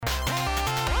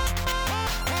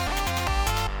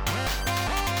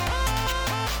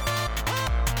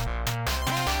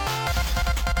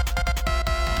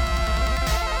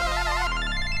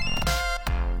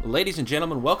Ladies and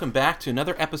gentlemen, welcome back to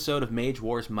another episode of Mage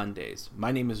Wars Mondays.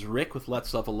 My name is Rick with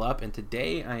Let's Level Up, and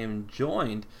today I am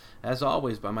joined, as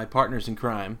always, by my partners in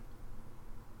crime.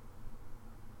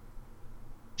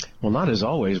 Well, not as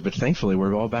always, but thankfully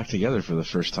we're all back together for the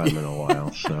first time in a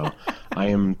while. So I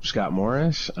am Scott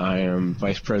Morris. I am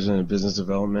Vice President of Business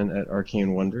Development at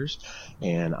Arcane Wonders,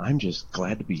 and I'm just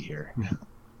glad to be here.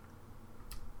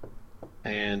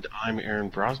 And I'm Aaron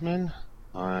Brosman.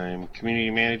 I'm Community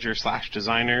Manager /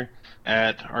 Designer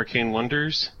at Arcane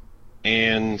Wonders,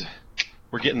 and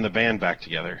we're getting the band back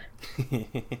together.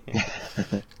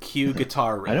 Cue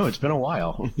guitar riff. I know, it's been a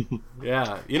while.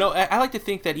 Yeah. You know, I like to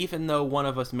think that even though one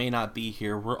of us may not be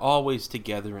here, we're always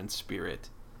together in spirit.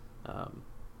 At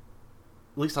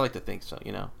least I like to think so,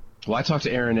 you know? Well, I talk to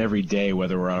Aaron every day,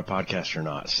 whether we're on a podcast or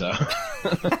not, so...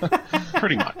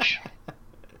 Pretty much.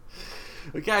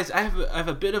 Guys, I have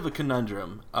a bit of a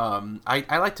conundrum.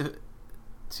 I like to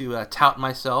tout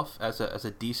myself as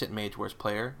a decent Mage Wars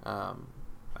player.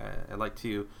 I like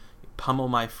to pummel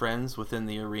my friends within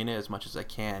the arena as much as I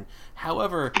can.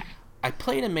 However, I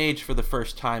played a mage for the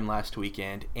first time last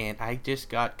weekend, and I just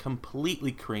got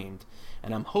completely creamed.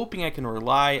 And I'm hoping I can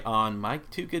rely on my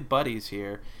two good buddies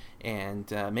here, and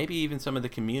maybe even some of the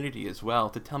community as well,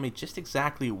 to tell me just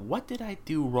exactly what did I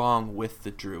do wrong with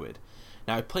the Druid.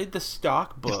 Now, I played the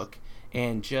stock book,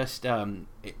 and just let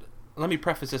me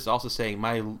preface this also saying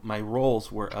my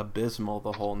rolls were abysmal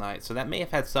the whole night, so that may have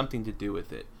had something to do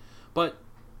with it. But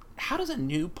how does a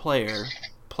new player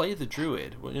play the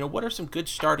Druid? You know, what are some good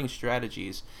starting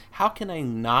strategies? How can I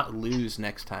not lose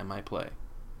next time I play?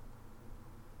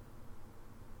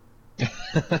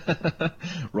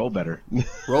 Roll better.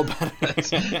 Roll better.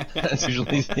 That's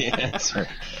usually the answer.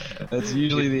 That's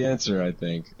usually the answer, I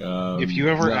think. If you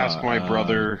ever ask my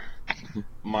brother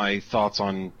my thoughts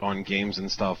on games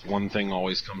and stuff, one thing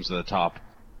always comes to the top.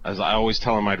 As I always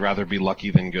tell him, I'd rather be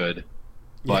lucky than good.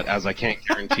 But as I can't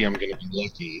guarantee I'm going to be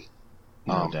lucky,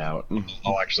 no doubt,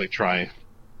 I'll actually try.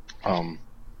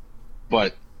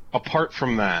 But apart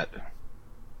from that,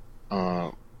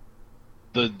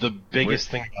 the biggest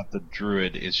thing about the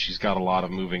Druid is she's got a lot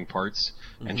of moving parts,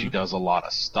 and she does a lot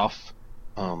of stuff.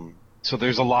 So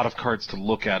there's a lot of cards to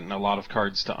look at and a lot of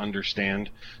cards to understand,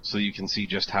 so you can see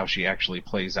just how she actually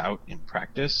plays out in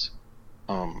practice.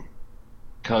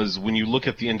 Because when you look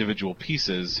at the individual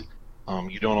pieces,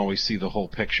 you don't always see the whole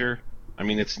picture. I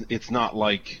mean, it's not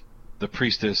like the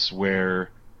Priestess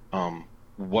where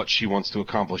what she wants to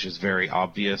accomplish is very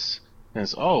obvious. And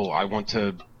it's, I want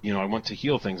to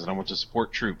heal things and I want to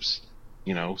support troops,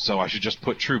 so I should just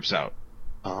put troops out.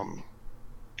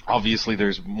 Obviously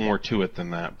there's more to it than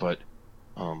that, but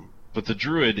the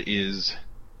Druid is,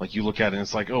 like, you look at it and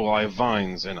it's like, I have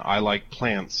vines and I like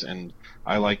plants and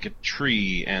I like a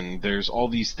tree and there's all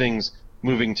these things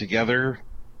moving together,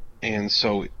 and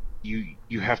so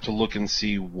you have to look and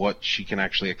see what she can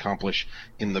actually accomplish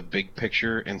in the big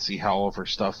picture and see how all of her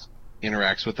stuff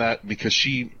interacts with that, because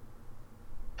she,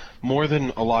 more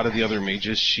than a lot of the other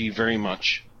mages, she very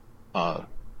much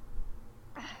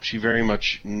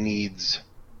needs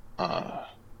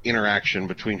interaction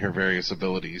between her various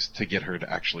abilities to get her to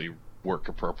actually work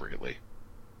appropriately.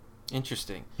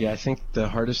 Interesting. Yeah, I think the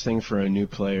hardest thing for a new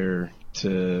player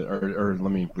to, or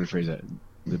let me rephrase that,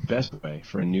 the best way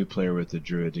for a new player with the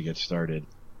Druid to get started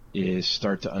is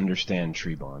start to understand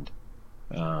Tree Bond.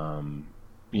 The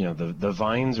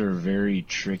vines are very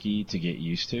tricky to get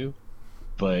used to,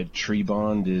 but Tree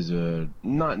Bond is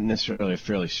not necessarily a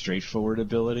fairly straightforward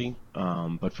ability,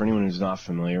 but for anyone who's not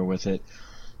familiar with it,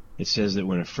 it says that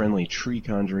when a friendly tree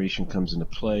conjuration comes into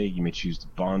play, you may choose to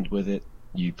bond with it.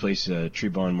 You place a tree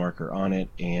bond marker on it,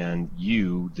 and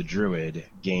you, the Druid,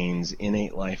 gains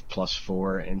innate life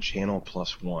 +4 and channel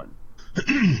 +1.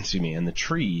 Excuse me, and the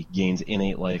tree gains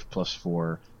innate life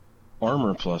 +4,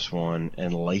 armor +1,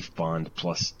 and life bond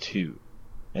 +2.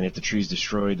 And if the tree's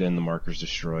destroyed, then the marker's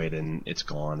destroyed and it's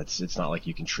gone. It's not like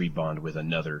you can tree bond with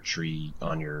another tree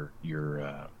on your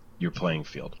playing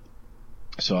field.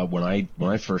 So when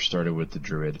I first started with the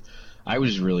Druid, I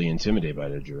was really intimidated by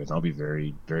the Druid, and I'll be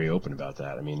very, very open about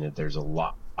that. I mean, there's a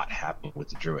lot happening with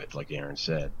the Druid, like Aaron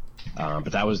said.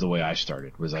 But that was the way I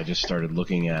started, was I just started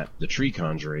looking at the tree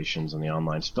conjurations on the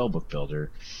online spellbook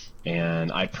builder,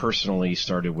 and I personally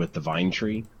started with the vine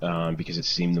tree because it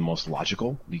seemed the most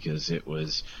logical, because it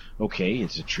was,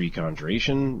 it's a tree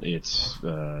conjuration, it's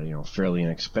fairly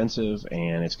inexpensive,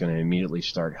 and it's going to immediately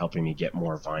start helping me get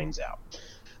more vines out.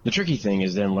 The tricky thing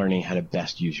is then learning how to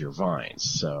best use your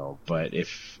vines. But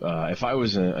if I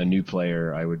was a new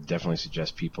player, I would definitely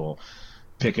suggest people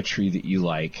pick a tree that you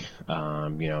like.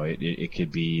 It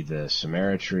could be the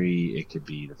Samara tree, it could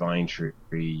be the Vine tree.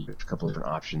 There's a couple of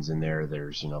different options in there.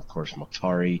 There's, of course,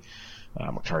 Muktari.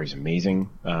 Muktari's amazing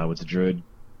with the Druid.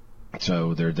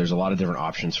 So there's a lot of different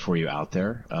options for you out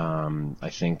there. I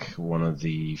think one of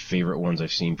the favorite ones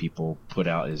I've seen people put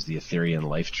out is the Etheria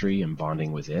Life Tree and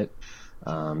bonding with it. The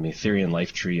Etheria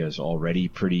Life Tree is already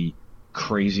pretty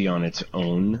crazy on its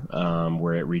own,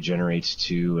 where it regenerates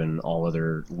 2 and all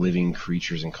other living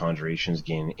creatures and conjurations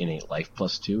gain innate life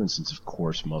 +2. And since, of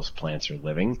course, most plants are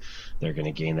living, they're going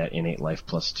to gain that innate life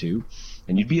 +2.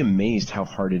 And you'd be amazed how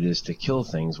hard it is to kill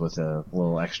things with a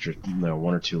little extra 1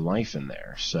 or 2 life in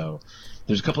there. So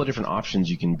there's a couple of different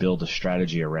options you can build a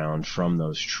strategy around from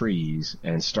those trees,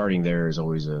 and starting there is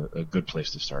always a good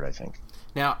place to start, I think.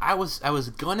 Now, I was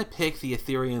going to pick the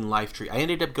Etherean Life Tree. I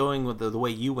ended up going with the way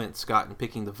you went, Scott, and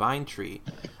picking the Vine Tree.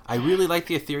 I really like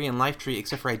the Etherean Life Tree,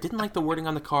 except for I didn't like the wording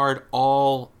on the card,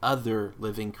 all other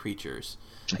living creatures.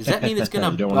 Does that mean it's going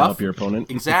to You don't want to help your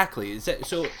opponent? Exactly. Is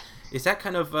that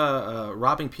kind of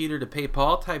robbing Peter to pay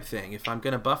Paul type thing? If I'm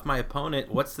going to buff my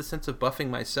opponent, what's the sense of buffing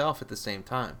myself at the same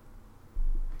time?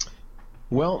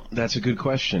 Well, that's a good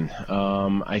question.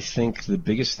 I think the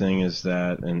biggest thing is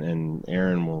that, and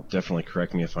Aaron will definitely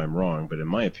correct me if I'm wrong, but in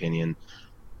my opinion,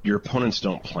 your opponents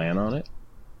don't plan on it.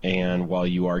 And while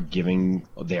you are giving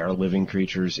their living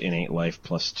creatures innate life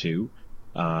 +2,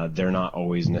 they're not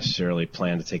always necessarily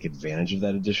planned to take advantage of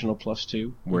that additional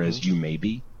 +2, whereas you may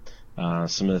be.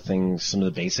 Some of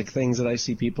the basic things that I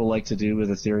see people like to do with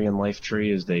Etherean Life Tree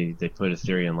is they put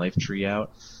Etherean Life Tree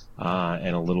out,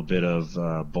 and a little bit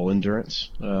of bull endurance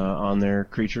on their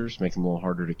creatures, make them a little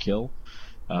harder to kill.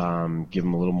 Give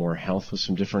them a little more health with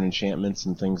some different enchantments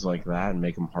and things like that, and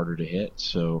make them harder to hit.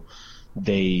 So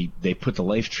they put the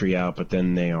life tree out, but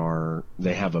then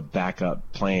they have a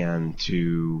backup plan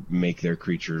to make their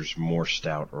creatures more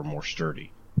stout or more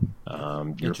sturdy.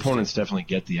 Your opponents definitely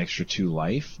get the extra 2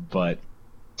 life, but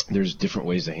there's different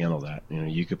ways to handle that.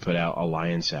 You could put out a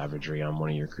lion savagery on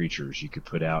one of your creatures. You could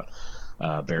put out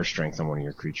bear strength on one of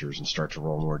your creatures and start to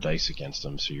roll more dice against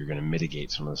them, so you're going to mitigate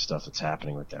some of the stuff that's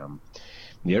happening with them.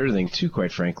 The other thing, too,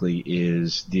 quite frankly,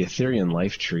 is the Etherean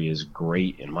Life Tree is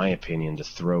great, in my opinion, to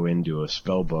throw into a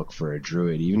spell book for a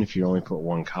druid, even if you only put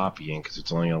 1 copy in, because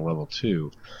it's only on level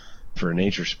 2 for a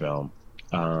nature spell.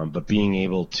 But being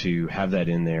able to have that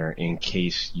in there in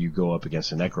case you go up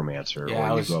against a necromancer, or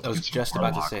you go up against just a about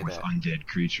to warlock say with that. undead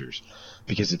creatures,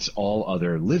 because it's all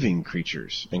other living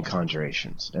creatures and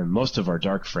conjurations. And most of our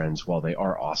dark friends, while they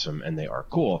are awesome and they are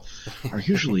cool, are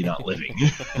usually not living.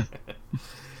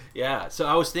 Yeah, so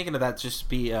I was thinking of that just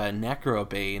be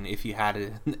Necrobane if you had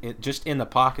it just in the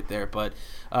pocket there. But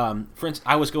for instance,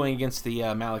 I was going against the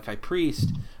Malachi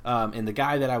Priest, and the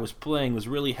guy that I was playing was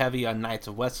really heavy on Knights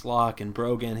of Westlock and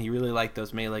Brogan. He really liked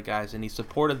those melee guys, and he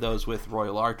supported those with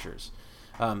Royal Archers.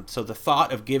 So the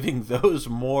thought of giving those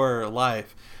more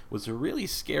life was a really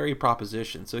scary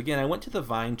proposition. So again, I went to the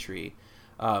Vine Tree.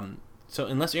 So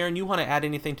unless, Aaron, you want to add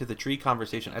anything to the tree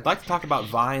conversation, I'd like to talk about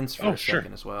vines for a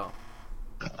second as well.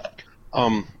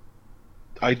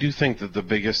 I do think that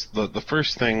the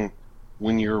first thing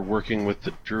when you're working with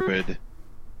the Druid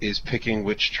is picking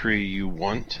which tree you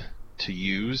want to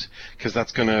use, because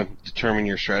that's going to determine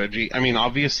your strategy. I mean,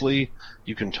 obviously,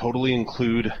 you can totally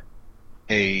include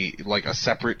a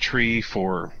separate tree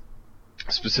for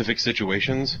specific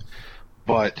situations,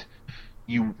 but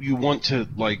you want to,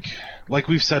 like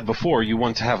we've said before, you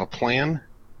want to have a plan,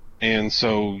 and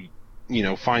so,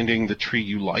 finding the tree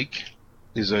you like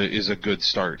is a good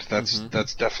start. That's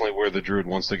definitely where the Druid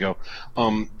wants to go.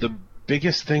 The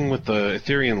biggest thing with the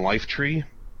Etherean Life Tree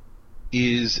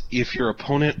is if your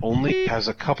opponent only has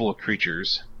a couple of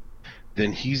creatures,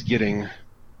 then he's getting,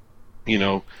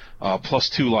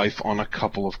 +2 life on a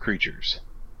couple of creatures.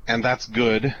 And that's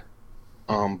good,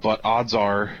 but odds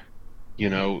are,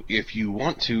 if you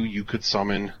want to, you could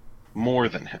summon more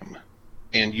than him.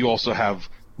 And you also have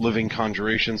living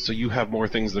conjurations, so you have more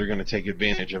things that are going to take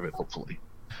advantage of it, hopefully.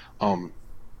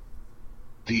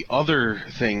 The other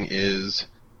thing is,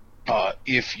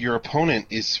 if your opponent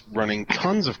is running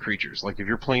tons of creatures, like if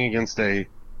you're playing against a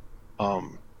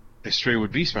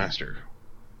Straywood Beastmaster,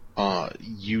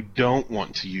 you don't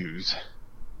want to use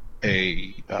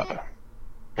a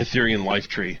Etherean Life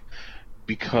Tree,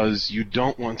 because you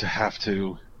don't want to have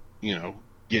to,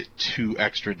 get 2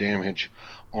 extra damage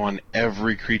on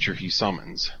every creature he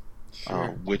summons,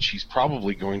 which he's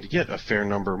probably going to get a fair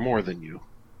number more than you.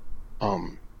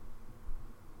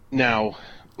 Now,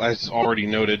 as already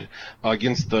noted,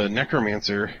 against the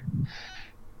Necromancer,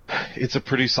 it's a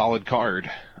pretty solid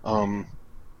card.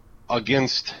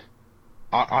 Against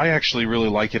I actually really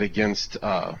like it against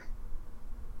the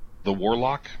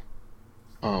Warlock,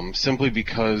 simply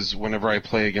because whenever I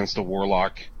play against a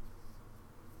Warlock,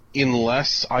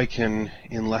 unless I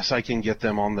can get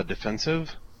them on the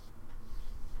defensive,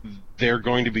 they're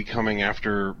going to be coming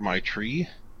after my tree,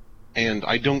 and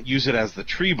I don't use it as the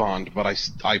tree bond, but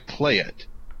I play it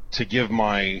to give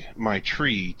my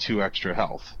tree 2 extra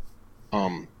health.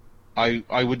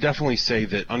 I would definitely say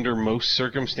that under most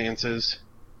circumstances,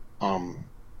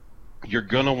 you're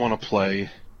gonna want to play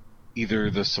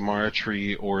either the Samara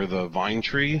tree or the vine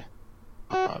tree,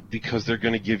 because they're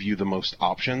gonna give you the most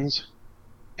options.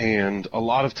 And a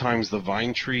lot of times the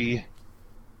vine tree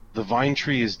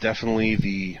is definitely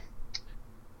the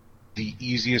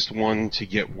easiest one to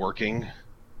get working.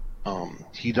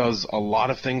 He does a lot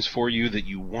of things for you that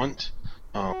you want,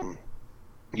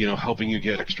 helping you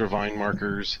get extra vine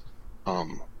markers,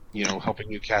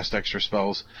 helping you cast extra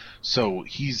spells. So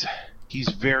he's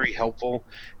very helpful,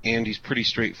 and he's pretty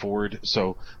straightforward.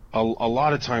 So a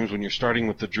lot of times when you're starting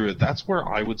with the Druid, that's where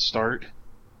I would start,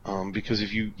 because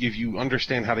if you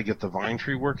understand how to get the vine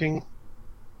tree working,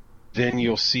 then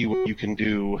you'll see what you can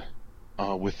do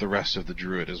with the rest of the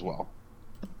Druid as well.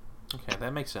 Okay,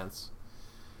 that makes sense.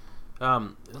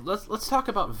 Let's talk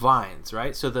about vines,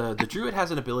 right? So the Druid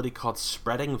has an ability called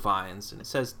Spreading Vines, and it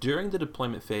says during the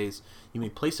deployment phase, you may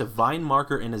place a vine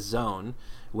marker in a zone.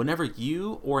 Whenever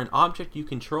you or an object you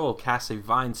control casts a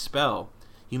vine spell,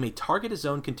 you may target a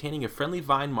zone containing a friendly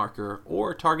vine marker,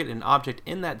 or target an object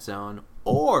in that zone,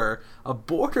 or a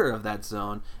border of that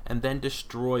zone, and then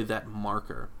destroy that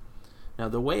marker. Now,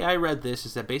 the way I read this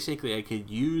is that basically I could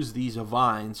use these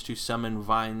vines to summon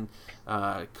vine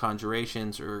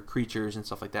conjurations or creatures and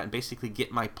stuff like that, and basically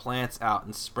get my plants out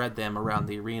and spread them around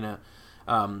the arena,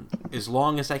 as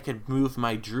long as I could move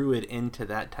my Druid into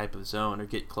that type of zone or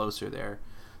get closer there.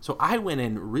 So I went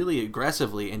in really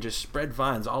aggressively and just spread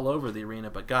vines all over the arena,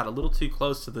 but got a little too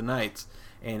close to the Knights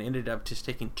and ended up just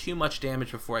taking too much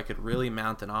damage before I could really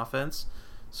mount an offense.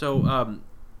 So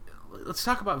let's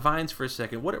talk about vines for a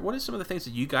second. What are some of the things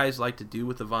that you guys like to do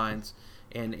with the vines,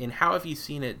 and how have you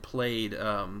seen it played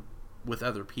with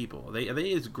other people? Are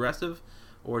they as aggressive,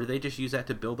 or do they just use that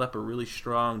to build up a really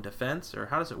strong defense, or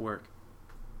how does it work?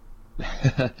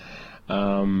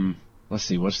 Let's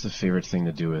see. What's the favorite thing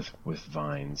to do with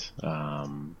vines?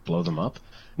 Blow them up?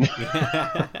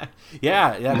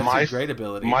 yeah, that's a great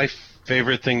ability. My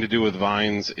favorite thing to do with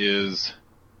vines is,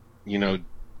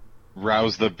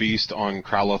 rouse the beast on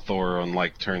Kralathor on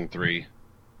like turn 3.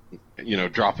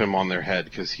 Drop him on their head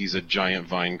because he's a giant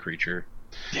vine creature.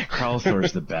 Yeah, Kralathor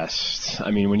is the best.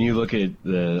 I mean, when you look at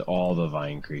all the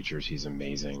vine creatures, he's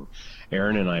amazing.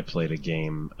 Aaron and I played a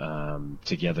game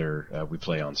together. We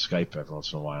play on Skype every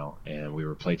once in a while, and we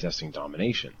were playtesting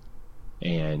Domination.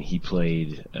 And he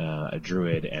played a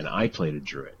Druid, and I played a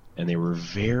Druid, and they were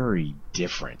very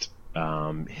different.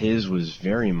 His was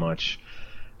very much,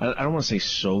 I don't want to say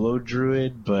solo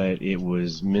Druid, but it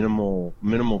was minimal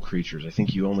creatures. I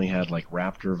think you only had like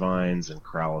Raptor Vines and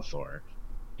Kralathor.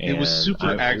 It was super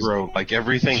aggro. Like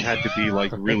everything had to be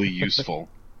like really useful.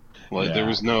 Like Yeah. there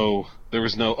was no.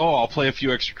 Oh, I'll play a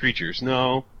few extra creatures.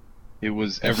 No, it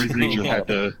was every creature had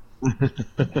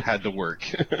to work.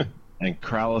 And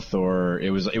Kralathor, it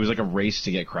was like a race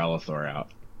to get Kralathor out.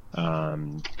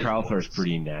 Kralathor is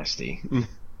pretty nasty.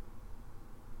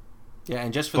 Yeah,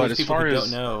 and just for But those as people far who as-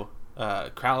 don't know,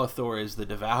 Kralathor is the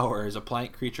Devourer, is a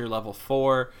plant creature level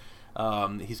 4.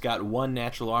 He's got 1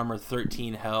 natural armor,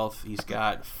 13 health. He's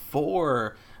got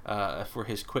 4 for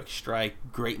his quick strike,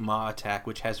 Great Maw attack,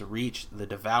 which has reach, the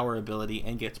Devour ability,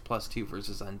 and gets +2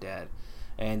 versus undead.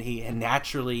 And he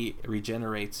naturally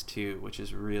regenerates 2, which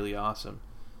is really awesome.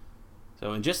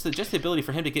 So, and just the ability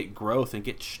for him to get growth and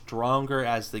get stronger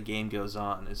as the game goes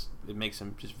on it makes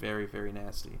him just very, very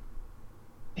nasty.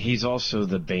 He's also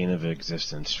the bane of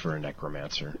existence for a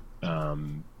Necromancer.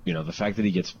 The fact that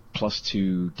he gets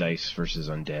 +2 dice versus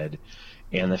undead,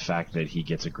 and the fact that he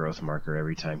gets a growth marker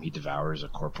every time he devours a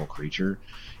corporal creature,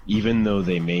 even though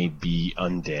they may be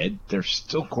undead, they're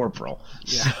still corporal.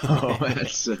 Yeah. So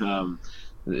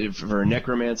that's for a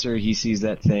Necromancer, he sees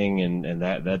that thing, and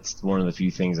that's one of the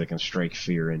few things that can strike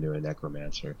fear into a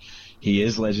Necromancer. He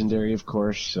is legendary, of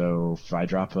course, so if I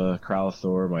drop a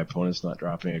Kralathor, my opponent's not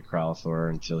dropping a Kralathor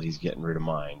until he's getting rid of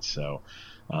mine, so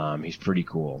he's pretty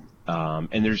cool.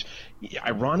 And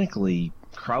ironically,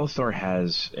 Kralathor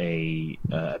has a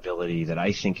ability that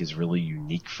I think is really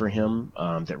unique for him,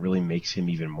 that really makes him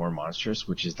even more monstrous,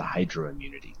 which is the Hydro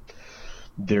immunity.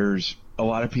 there's a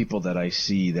lot of people that I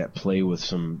see that play with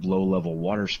some low-level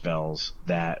water spells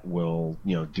that will,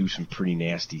 do some pretty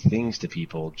nasty things to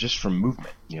people just from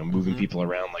movement, moving people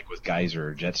around like with Geyser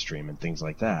or Jetstream and things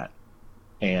like that.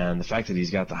 And the fact that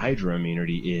he's got the Hydro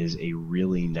immunity is a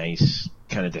really nice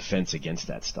kind of defense against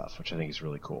that stuff, which I think is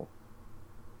really cool.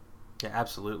 Yeah,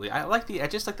 absolutely. I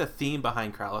just like the theme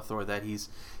behind Kralathor, that he's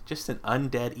just an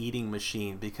undead eating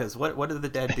machine, because what do the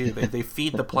dead do? They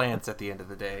feed the plants at the end of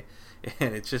the day,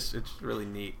 and it's really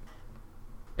neat.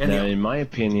 And now, in my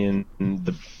opinion,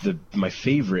 my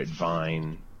favorite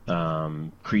vine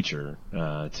creature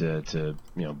to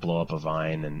blow up a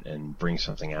vine and bring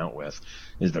something out with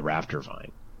is the Raptor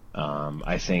Vine.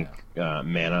 I think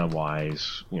mana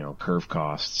wise, curve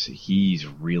costs, he's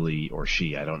really, or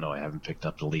she, I don't know, I haven't picked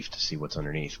up the leaf to see what's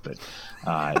underneath, but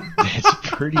it's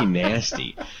pretty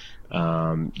nasty.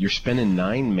 You're spending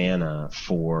 9 mana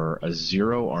for a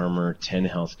 0 armor, 10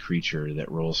 health creature that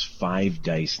rolls 5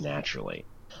 dice naturally.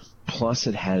 Plus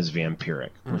it has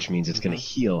Vampiric, which means it's going to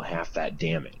heal half that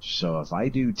damage. So if I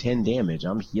do 10 damage,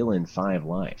 I'm healing 5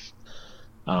 life.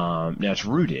 Now it's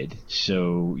rooted,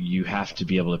 so you have to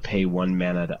be able to pay 1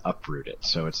 mana to uproot it.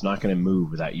 So it's not going to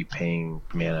move without you paying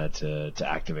mana to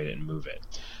activate it and move it.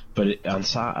 But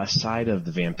aside of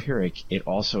the Vampiric, it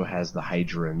also has the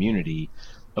Hydra immunity.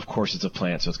 Of course, it's a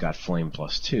plant, so it's got Flame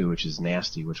 +2, which is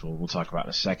nasty, which we'll talk about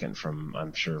in a second.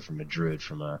 I'm sure from a Druid,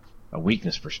 from a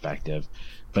weakness perspective.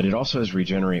 But it also has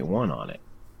Regenerate 1 on it.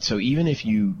 So even if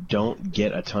you don't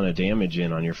get a ton of damage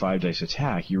in on your 5 dice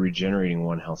attack, you're regenerating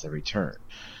 1 health every turn.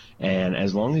 And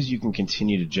as long as you can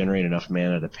continue to generate enough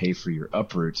mana to pay for your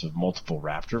uproots of multiple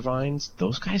Raptor Vines,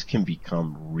 those guys can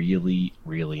become really,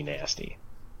 really nasty.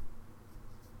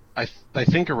 I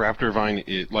think a Raptor Vine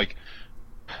is,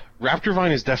 Raptor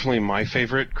Vine is definitely my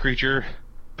favorite creature,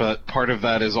 but part of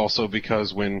that is also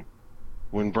because when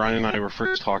Brian and I were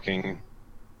first talking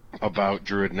about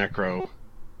Druid Necro,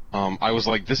 I was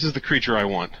like, this is the creature I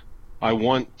want. I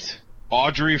want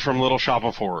Audrey from Little Shop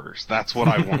of Horrors. That's what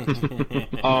I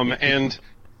want. And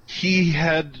he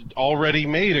had already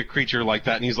made a creature like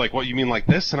that, and he's like, what, you mean like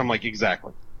this? And I'm like,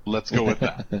 exactly. Let's go with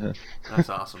that. That's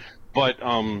awesome. But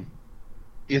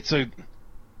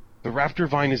the Raptor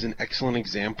Vine is an excellent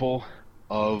example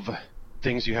of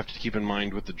things you have to keep in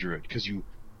mind with the Druid, because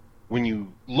when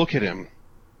you look at him,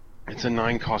 it's a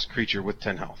 9-cost creature with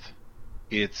 10 health.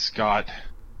 It's got,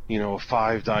 a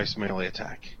 5 dice melee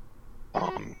attack.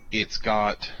 It's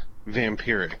got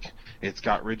Vampiric. It's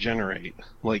got Regenerate.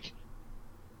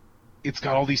 It's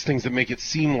got all these things that make it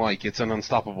seem like it's an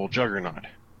unstoppable juggernaut.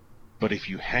 But if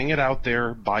you hang it out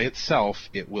there by itself,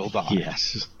 it will die.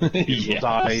 Yes. It will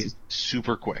die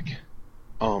super quick.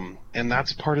 And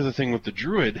that's part of the thing with the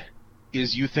Druid,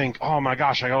 is you think, oh my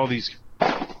gosh, I got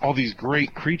all these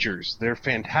great creatures. They're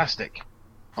fantastic.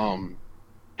 And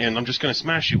I'm just going to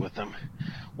smash you with them.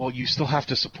 Well, you still have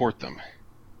to support them.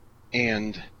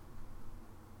 And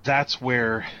that's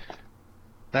where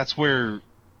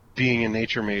being a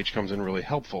nature mage comes in really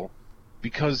helpful,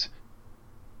 because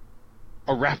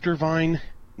a Raptor Vine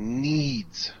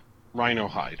needs Rhino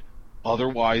Hide.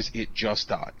 Otherwise, it just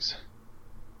dies.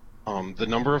 The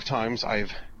number of times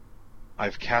I've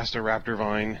cast a Raptor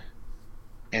Vine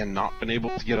and not been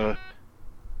able to get a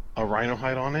Rhino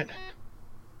Hide on it,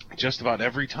 just about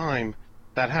every time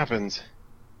that happens,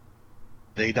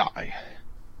 they die.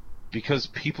 Because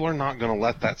people are not going to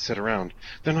let that sit around.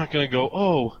 They're not going to go,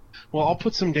 oh, well, I'll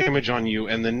put some damage on you,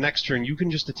 and then next turn you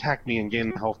can just attack me and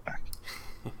gain the health back.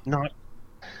 Not.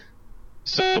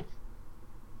 So,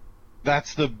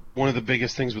 that's one of the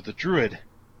biggest things with the Druid,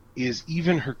 is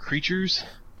even her creatures,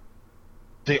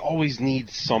 they always need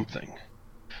something.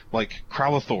 Like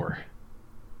Kralathor,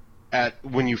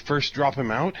 when you first drop him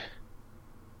out,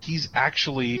 he's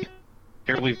actually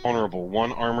fairly vulnerable.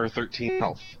 1 armor, 13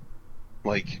 health.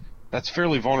 That's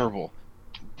fairly vulnerable.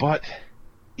 But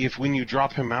if when you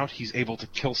drop him out, he's able to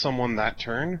kill someone that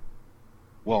turn,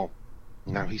 well,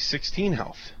 now he's 16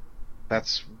 health.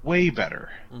 That's way better.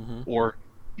 Mm-hmm. Or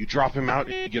you drop him out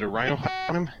and you get a Rhino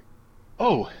on him.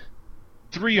 Oh,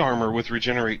 3 armor with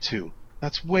Regenerate 2.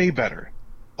 That's way better.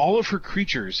 All of her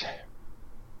creatures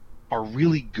are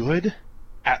really good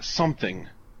at something,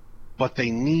 but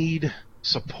they need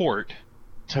support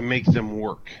to make them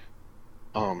work.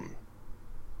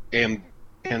 And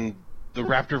the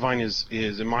Raptor Vine is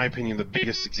in my opinion the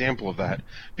biggest example of that,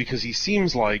 because he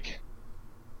seems like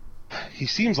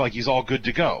he's all good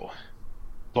to go,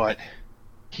 but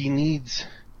he needs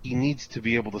to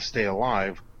be able to stay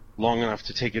alive long enough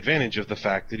to take advantage of the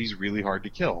fact that he's really hard to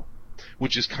kill,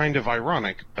 which is kind of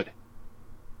ironic. But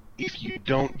if you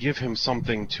don't give him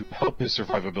something to help his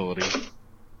survivability,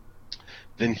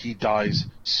 then he dies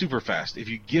super fast. If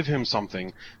you give him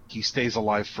something, he stays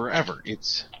alive forever.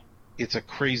 It's a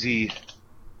crazy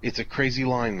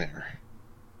line there.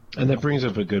 And that brings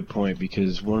up a good point,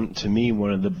 because to me,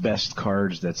 one of the best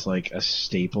cards that's like a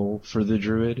staple for the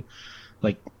Druid,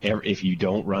 like if you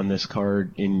don't run this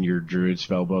card in your Druid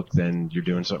spellbook, then you're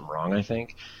doing something wrong, I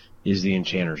think, is the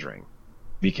Enchanter's Ring.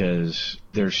 Because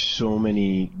there's so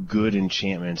many good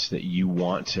enchantments that you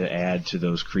want to add to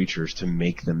those creatures to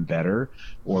make them better,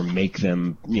 or make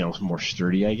them, more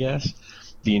sturdy, I guess.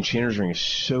 The Enchanter's Ring is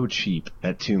so cheap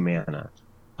at 2 mana.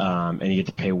 And you get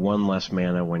to pay 1 less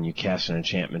mana when you cast an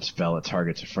enchantment spell that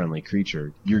targets a friendly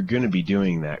creature. You're going to be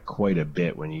doing that quite a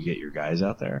bit when you get your guys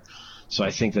out there. So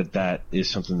I think that is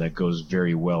something that goes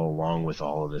very well along with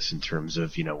all of this, in terms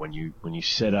of, when you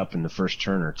set up in the first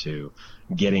turn or two,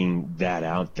 getting that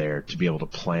out there to be able to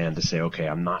plan to say, okay,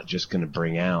 I'm not just going to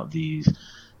bring out these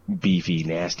beefy,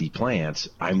 nasty plants.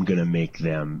 I'm going to make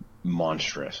them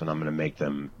monstrous, and I'm going to make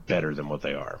them better than what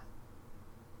they are.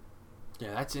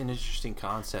 Yeah, that's an interesting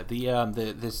concept.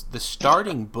 The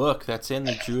starting book that's in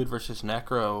the Druid versus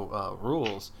Necro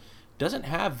rules doesn't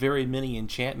have very many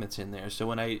enchantments in there. So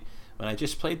when I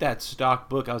just played that stock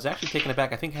book, I was actually taken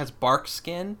aback. I think it has Bark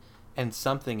Skin and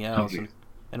something else,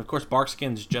 and of course Bark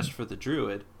Skin's just for the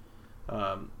Druid.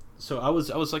 So I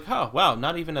was like, oh wow,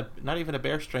 not even a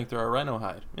Bear Strength or a Rhino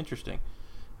Hide. Interesting.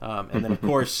 And then of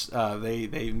course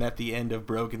they met the end of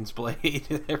Brogan's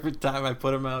Blade every time I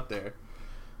put them out there.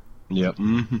 Yep.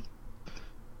 Mm-hmm.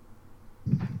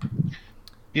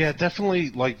 Yeah, definitely.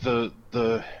 Like the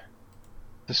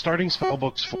starting spell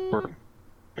books for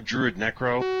a Druid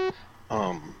Necro,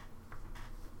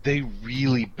 they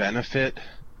really benefit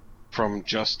from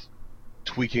just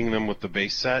tweaking them with the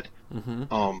base set.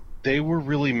 Mm-hmm. They were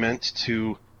really meant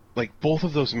to, like, both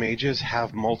of those mages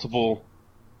have multiple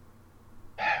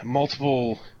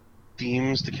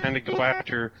themes to kind of go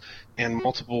after, and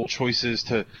multiple choices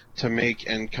to make,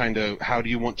 and kind of how do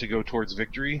you want to go towards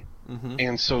victory. Mm-hmm.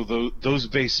 And so those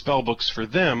base spell books for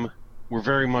them were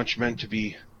very much meant to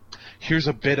be, here's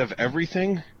a bit of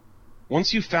everything.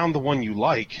 Once you found the one you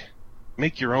like,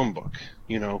 make your own book.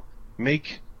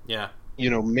 Make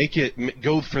it,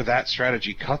 go for that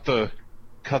strategy. Cut the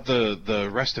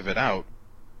rest of it out.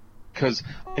 Because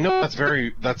I know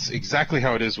that's exactly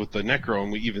how it is with the Necro,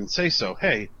 and we even say so.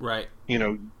 Hey, right.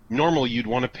 Normally you'd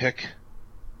want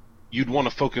to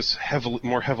focus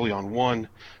more heavily on one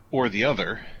or the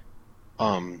other.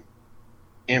 And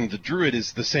the Druid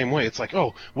is the same way. It's like,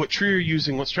 oh, what tree are you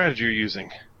using? What strategy are you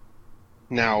using?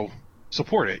 Now,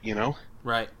 support it,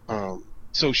 Right.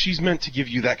 So she's meant to give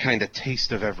you that kind of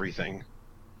taste of everything.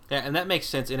 Yeah, and that makes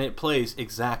sense, and it plays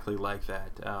exactly like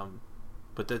that.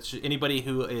 But that's anybody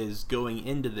who is going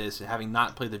into this and having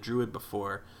not played the Druid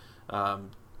before,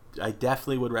 I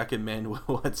definitely would recommend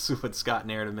what Scott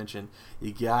and Aaron mentioned.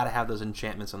 You gotta have those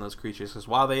enchantments on those creatures, because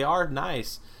while they are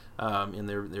nice, and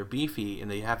they're beefy,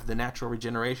 and they have the natural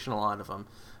regeneration, a lot of them,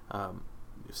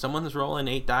 if someone's rolling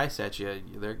 8 dice at you,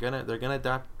 they're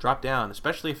gonna drop down,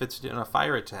 especially if it's a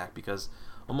fire attack, because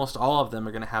almost all of them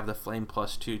are gonna have the Flame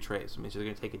 +2 traits. It means they're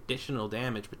gonna take additional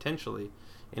damage potentially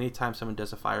anytime someone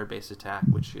does a fire-based attack,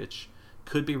 which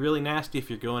could be really nasty if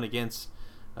you're going against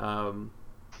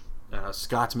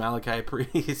Scott's Malachi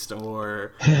Priest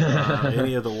or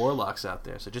any of the warlocks out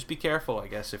there. So just be careful, I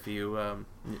guess, if you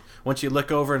once you look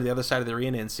over to the other side of the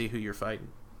arena and see who you're fighting.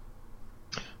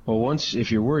 Well,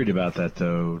 if you're worried about that,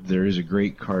 though, there is a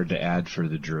great card to add for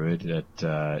the Druid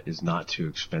that is not too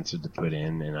expensive to put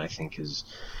in, and I think is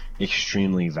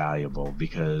extremely valuable,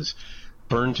 because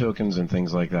burn tokens and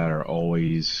things like that are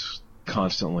always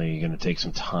constantly going to take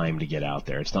some time to get out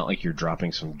there. It's not like you're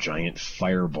dropping some giant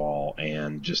fireball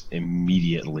and just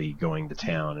immediately going to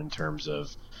town in terms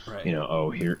of, right.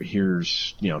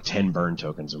 Here's 10 burn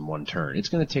tokens in one turn. It's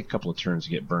going to take a couple of turns to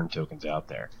get burn tokens out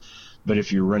there. But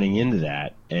if you're running into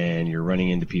that, and you're running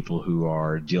into people who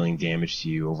are dealing damage to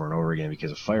you over and over again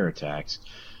because of fire attacks,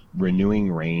 Renewing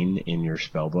Rain in your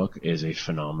spellbook is a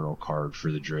phenomenal card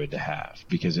for the Druid to have,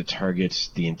 because it targets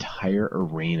the entire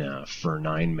arena for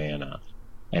 9 mana,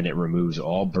 and it removes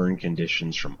all burn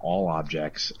conditions from all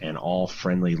objects, and all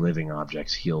friendly living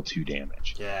objects heal 2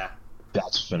 damage. Yeah.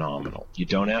 That's phenomenal. You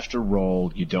don't have to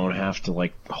roll. You don't have to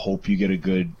hope you get a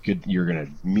good. You're going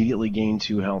to immediately gain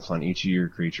 2 health on each of your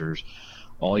creatures.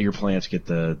 All your plants get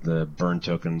the burn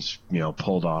tokens,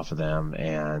 pulled off of them,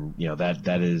 and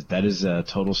that is a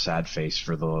total sad face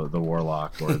for the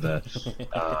warlock or the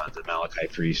Malachi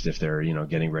Priest if they're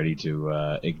getting ready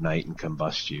to ignite and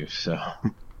combust you. So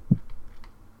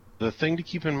the thing to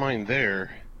keep in mind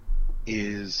there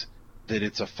is that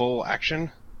it's a full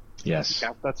action. Yes. to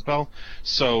cast that spell.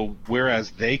 So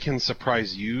whereas they can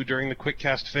surprise you during the quick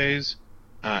cast phase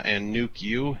and nuke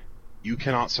you, you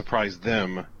cannot surprise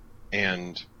them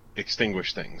and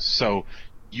extinguish things. So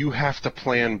you have to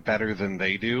plan better than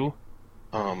they do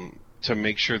to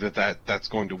make sure that's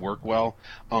going to work well.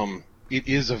 It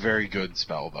is a very good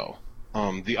spell, though.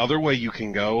 The other way you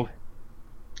can go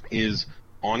is,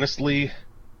 honestly,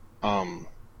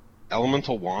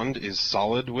 Elemental Wand is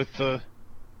solid with the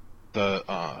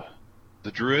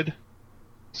Druid,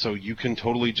 so you can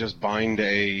totally just bind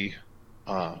a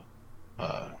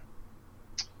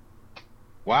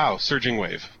Surging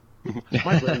Wave.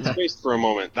 My brain spaced for a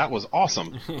moment. That was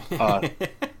awesome.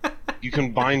 You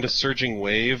can bind a Surging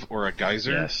Wave or a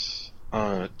Geyser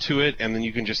to it, and then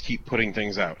you can just keep putting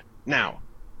things out. Now,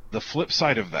 the flip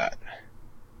side of that,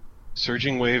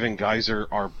 Surging Wave and Geyser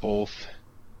are both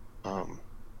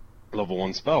level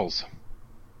 1 spells,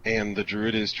 and the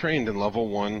Druid is trained in level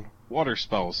 1 water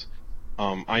spells.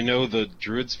 I know the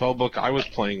Druid spellbook I was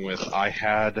playing with, I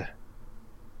had,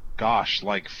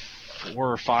 like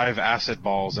 4 or 5 acid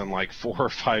balls and like 4 or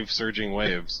 5 surging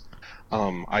waves.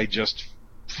 I just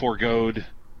foregoed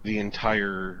the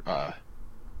entire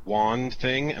wand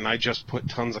thing, and I just put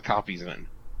tons of copies in.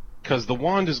 Because the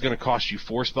wand is going to cost you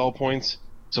 4 spell points,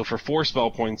 so for 4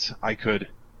 spell points, I could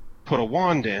put a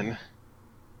wand in,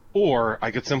 or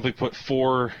I could simply put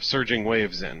 4 surging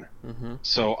waves in. Mm-hmm.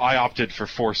 So I opted for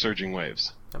 4 surging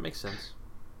waves. That makes sense.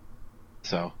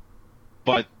 So,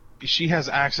 but she has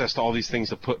access to all these things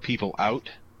to put people out,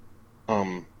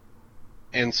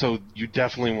 and so you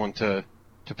definitely want to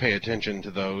pay attention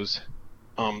to those.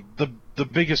 The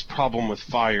biggest problem with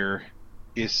fire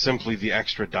is simply the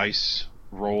extra dice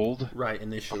rolled. Right,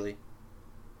 initially.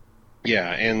 Yeah,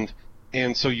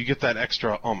 and so you get that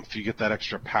extra you get that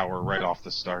extra power right off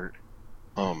the start.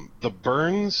 The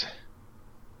burns,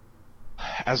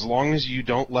 as long as you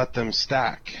don't let them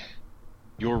stack,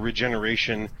 your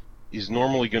regeneration is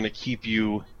normally going to keep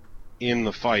you in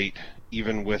the fight,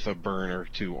 even with a burn or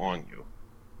 2 on you.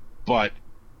 But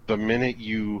the minute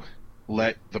you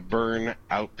let the burn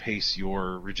outpace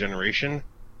your regeneration,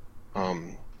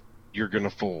 you're going to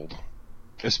fold.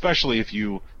 Especially if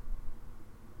you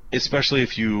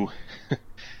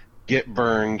get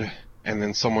burned and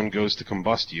then someone goes to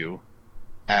combust you,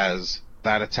 as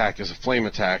that attack is a flame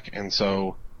attack, and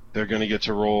so they're going to get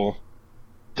to roll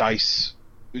dice,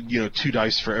 2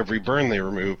 dice for every burn they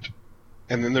removed,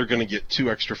 and then they're going to get 2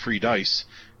 extra free dice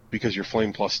because you're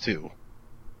flame +2.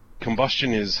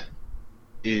 Combustion is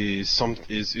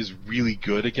really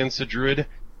good against a Druid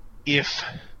if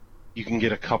you can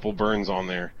get a couple burns on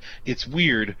there. It's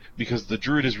weird because the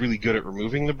Druid is really good at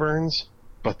removing the burns,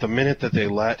 but the minute that they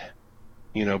let,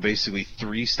 basically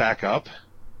 3 stack up,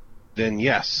 then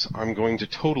yes, I'm going to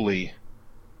totally,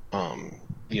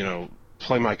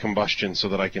 play my combustion so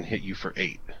that I can hit you for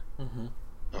 8. Mm-hmm.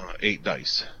 8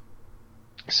 dice.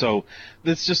 So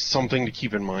that's just something to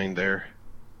keep in mind there.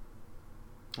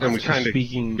 And we kind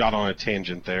of got on a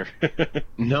tangent there.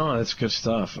 No, that's good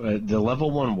stuff. The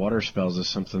level 1 water spells is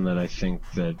something that I think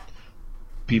that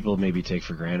people maybe take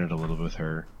for granted a little bit with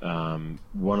her.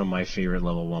 One of my favorite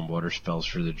level 1 water spells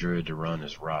for the Druid to run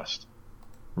is Rust.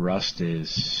 Rust is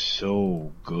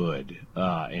so good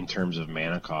in terms of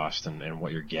mana cost and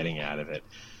what you're getting out of it.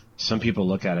 Some people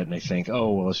look at it and they think,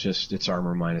 oh, well, it's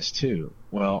armor -2.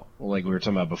 Well, like we were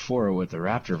talking about before with the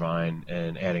Raptor Vine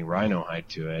and adding Rhino Hide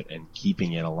to it and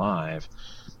keeping it alive,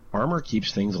 armor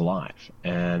keeps things alive,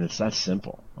 and it's that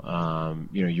simple.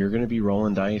 You're going to be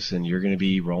rolling dice, and you're going to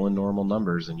be rolling normal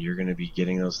numbers, and you're going to be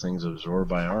getting those things absorbed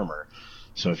by armor.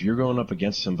 So if you're going up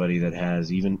against somebody that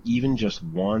has even just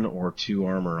 1 or 2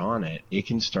 armor on it, it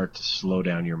can start to slow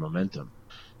down your momentum.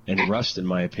 And Rust, in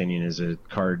my opinion, is a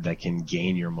card that can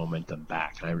gain your momentum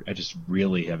back. And I just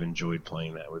really have enjoyed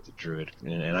playing that with the Druid.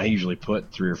 And I usually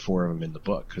put 3 or 4 of them in the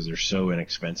book because they're so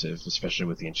inexpensive, especially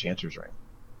with the Enchanter's Ring.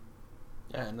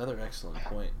 Yeah, another excellent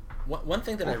point. One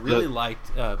thing that I really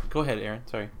liked... go ahead, Aaron.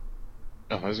 Sorry.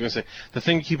 Oh, I was going to say, the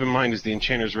thing to keep in mind is the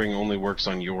Enchanter's Ring only works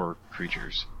on your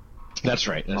creatures. That's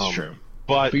right. That's true.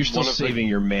 But you're still saving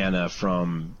your mana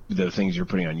from the things you're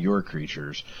putting on your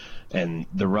creatures, and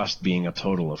the Rust being a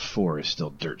total of 4 is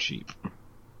still dirt cheap.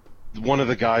 One of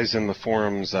the guys in the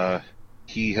forums,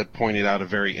 he had pointed out a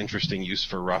very interesting use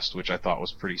for Rust, which I thought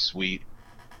was pretty sweet.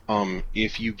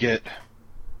 If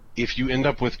you end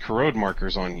up with corrode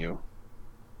markers on you,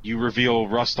 you reveal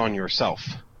Rust on yourself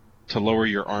to lower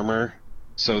your armor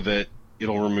so that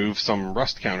it'll remove some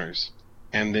Rust counters,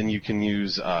 and then you can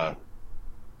use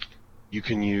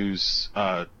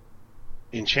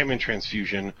Enchantment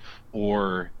Transfusion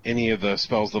or any of the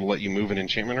spells that'll let you move an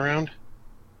enchantment around.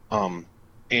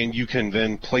 and you can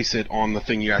then place it on the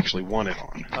thing you actually want it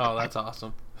on. Oh, that's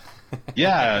awesome.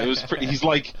 Yeah, it was. He's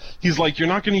like, you're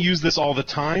not going to use this all the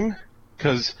time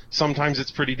because sometimes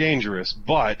it's pretty dangerous,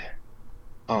 but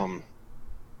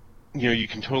you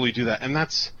can totally do that. And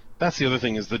that's the other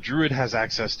thing is the Druid has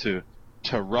access to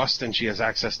Rust, and she has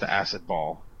access to Acid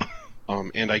Ball.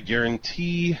 And I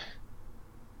guarantee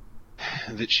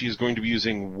that she is going to be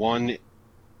using one,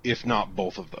 if not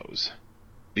both of those,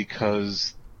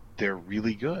 because they're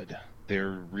really good.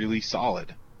 They're really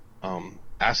solid.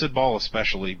 Acid Ball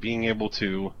especially, being able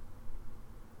to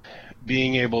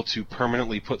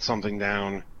permanently put something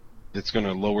down that's going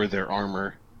to lower their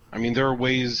armor. I mean, there are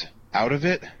ways out of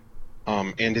it,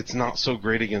 and it's not so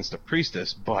great against a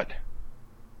priestess, but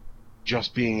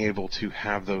just being able to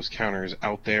have those counters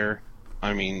out there,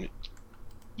 I mean,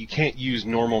 you can't use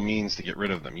normal means to get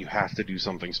rid of them. You have to do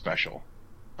something special.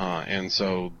 And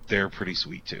so they're pretty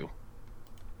sweet too.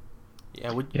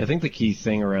 Yeah, I think the key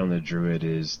thing around the Druid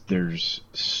is there's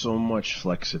so much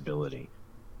flexibility.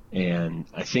 And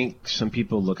I think some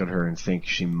people look at her and think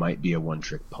she might be a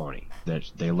one-trick pony. That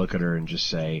they look at her and just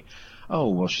say, oh,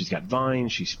 well, she's got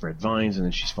vines, she spread vines, and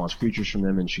then she spawns creatures from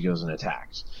them, and she goes and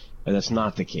attacks. And that's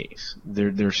not the case.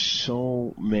 There's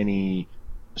so many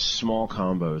small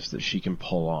combos that she can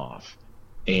pull off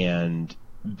and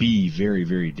be very,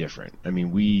 very different. I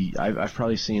mean, I've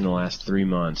probably seen in the last 3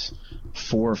 months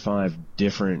 4 or 5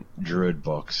 different Druid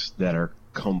books that are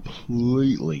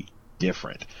completely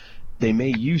different. They may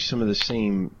use some of the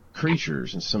same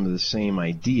creatures and some of the same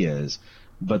ideas,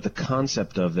 but the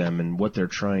concept of them and what they're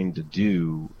trying to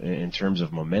do in terms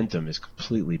of momentum is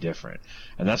completely different.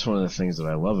 And that's one of the things that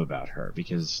I love about her,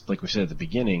 because like we said at the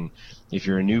beginning, if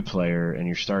you're a new player and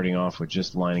you're starting off with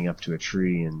just lining up to a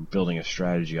tree and building a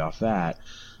strategy off that,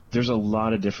 there's a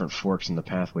lot of different forks in the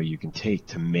pathway you can take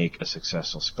to make a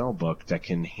successful spell book that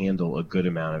can handle a good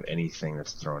amount of anything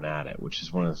that's thrown at it, which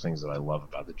is one of the things that I love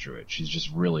about the Druid. She's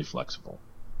just really flexible.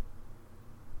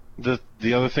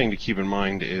 The other thing to keep in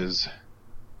mind is,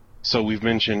 so we've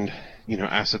mentioned,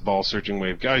 Acid Ball, Surging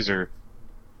Wave, Geyser,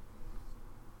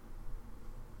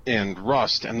 and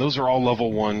Rust, and those are all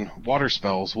level 1 water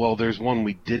spells. Well, there's one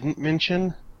we didn't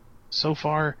mention so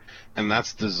far, and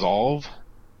that's Dissolve.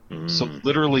 So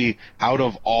literally, out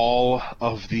of all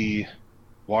of the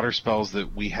water spells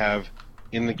that we have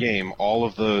in the game, all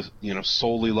of the,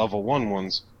 solely level 1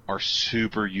 ones are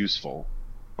super useful.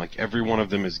 Like, every one of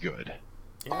them is good.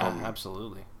 Yeah,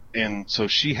 absolutely. And so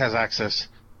she has access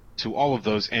to all of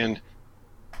those, and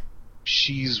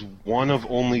she's one of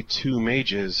only 2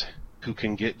 mages who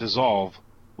can get Dissolve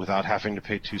without having to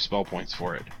pay 2 spell points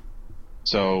for it.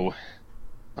 So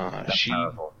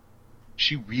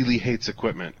she really hates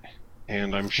equipment,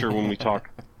 and I'm sure when we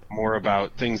talk more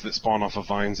about things that spawn off of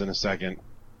vines in a second,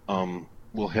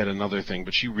 we'll hit another thing,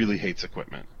 but she really hates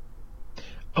equipment.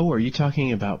 Oh, are you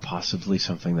talking about possibly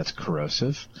something that's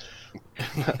corrosive?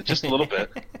 Just a little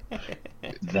bit.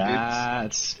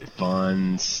 That's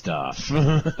fun stuff.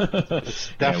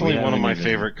 It's definitely one of my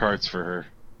favorite cards for her.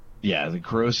 Yeah, the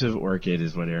Corrosive Orchid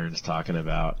is what Aaron's talking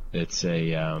about. It's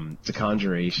a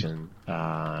conjuration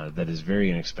that is very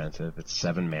inexpensive. It's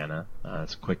 7 mana.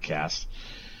 It's a quick cast.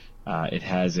 It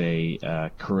has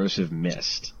a Corrosive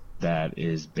Mist that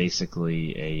is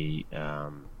basically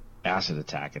a acid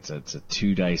attack. It's a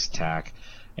 2 dice attack,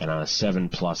 and on a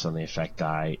 7+ on the effect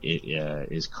die,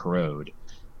 it is corrode,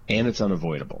 and it's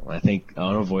unavoidable. I think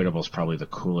unavoidable is probably the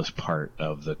coolest part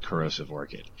of the Corrosive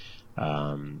Orchid.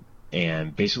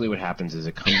 And basically what happens is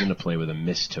it comes into play with a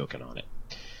mist token on it.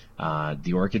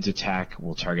 The Orchid's attack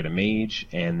will target a mage,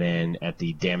 and then at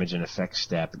the damage and effect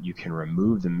step, you can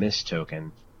remove the mist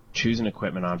token, choose an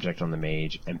equipment object on the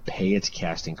mage, and pay its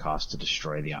casting cost to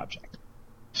destroy the object.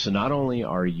 So not only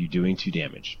are you doing 2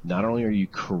 damage, not only are you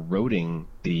corroding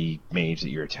the mage that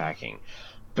you're attacking,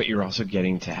 but you're also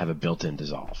getting to have a built-in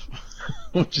dissolve,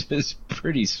 which is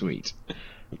pretty sweet.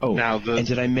 Oh, and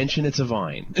did I mention it's a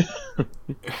vine?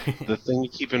 The thing to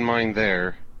keep in mind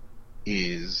there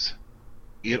is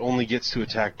it only gets to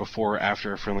attack before or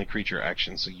after a friendly creature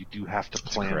action, so you do have to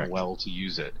plan well to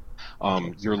use it.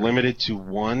 You're limited to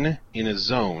 1 in a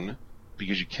zone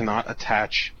because you cannot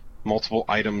attach multiple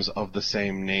items of the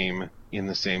same name in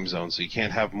the same zone, so you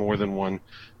can't have more than 1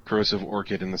 Corrosive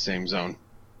Orchid in the same zone.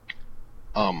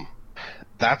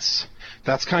 That's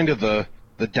kind of the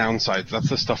downsides. That's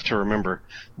the stuff to remember.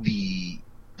 The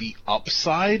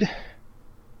upside,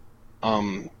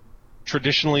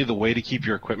 traditionally the way to keep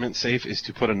your equipment safe is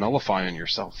to put a Nullify on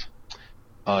yourself.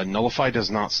 Nullify does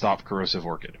not stop Corrosive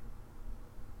Orchid.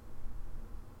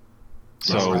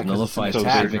 So Nullify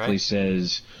specifically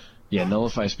says Yeah,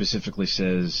 nullify specifically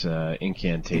says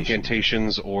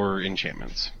incantations or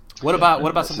enchantments. What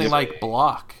about something like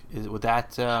block? Would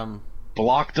that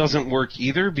Block doesn't work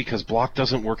either because block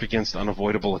doesn't work against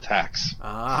unavoidable attacks.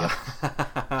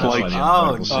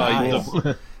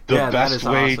 The best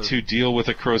way to deal with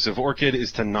a corrosive orchid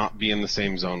is to not be in the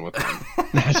same zone with them.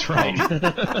 That's right.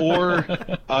 Or,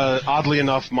 oddly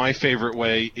enough, my favorite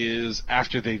way is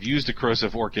after they've used a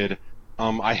corrosive orchid,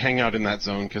 I hang out in that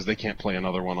zone because they can't play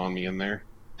another one on me in there.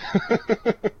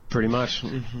 Pretty much.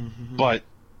 But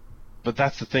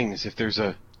that's the thing, is if there's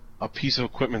a piece of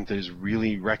equipment that is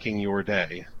really wrecking your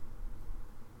day,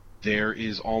 there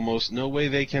is almost no way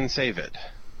they can save it.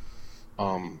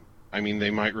 I mean,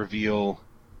 they might reveal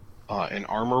an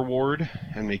armor ward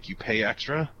and make you pay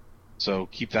extra, so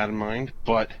keep that in mind.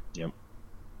 But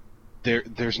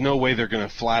there's no way they're going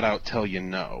to flat out tell you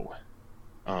no.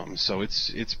 So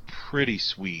it's pretty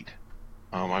sweet.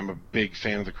 I'm a big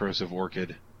fan of the corrosive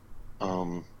orchid.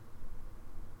 But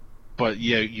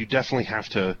yeah, you definitely have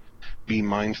to be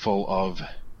mindful of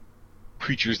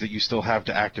creatures that you still have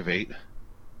to activate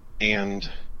and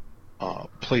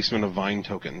placement of vine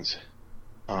tokens.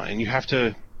 And you have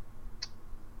to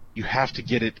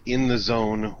get it in the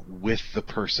zone with the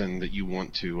person that you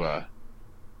want to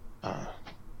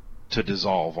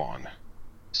dissolve on.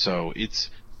 So it's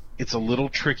a little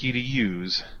tricky to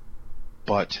use,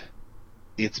 but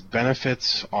its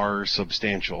benefits are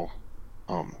substantial.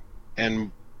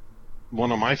 And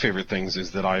one of my favorite things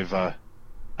is that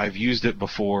I've used it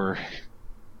before.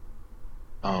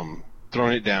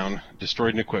 Thrown it down,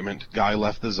 destroyed an equipment, guy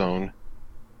left the zone,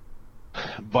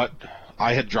 but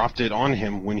I had dropped it on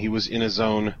him when he was in a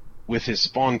zone with his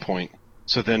spawn point,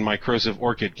 so then my corrosive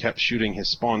orchid kept shooting his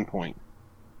spawn point.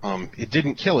 It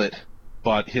didn't kill it,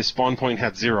 but his spawn point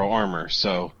had 0 armor,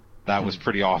 so that was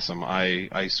pretty awesome.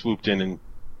 I swooped in and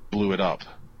blew it up.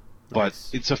 But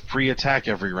it's a free attack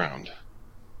every round.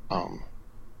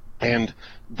 And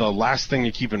the last thing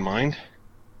to keep in mind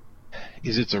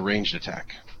is it's a ranged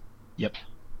attack. Yep.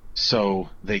 So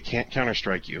they can't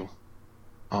counterstrike you.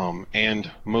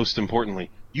 And most importantly,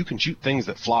 you can shoot things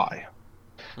that fly.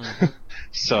 Mm-hmm.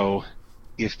 So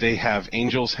if they have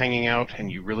angels hanging out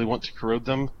and you really want to corrode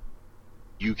them,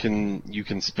 you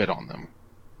can spit on them.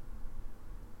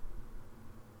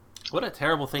 What a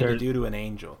terrible thing to do to an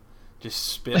angel. Just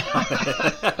spit on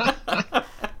it.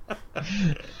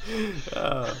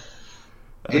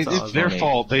 It's awesome. Their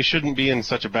fault. They shouldn't be in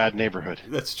such a bad neighborhood.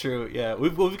 That's true. Yeah,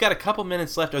 we've got a couple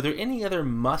minutes left. Are there any other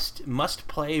must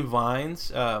play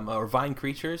vines or vine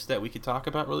creatures that we could talk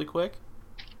about really quick?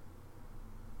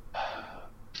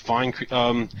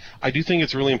 I do think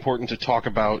it's really important to talk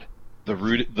about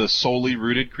the solely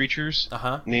rooted creatures,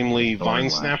 namely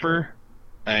Vine Snapper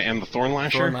and the Thorn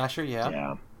Lasher. Thorn Lasher,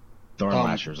 yeah. Thorn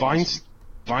Lasher's awesome.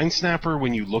 Vine Snapper,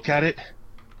 when you look at it,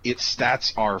 its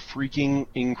stats are freaking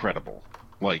incredible.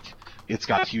 Like, it's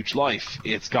got huge life,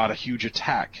 it's got a huge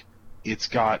attack, it's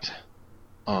got,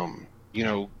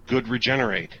 good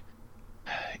regenerate.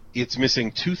 It's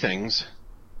missing 2 things.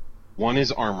 One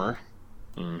is armor,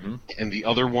 and the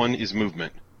other one is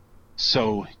movement.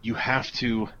 So you have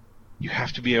to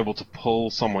be able to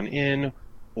pull someone in,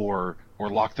 or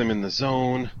lock them in the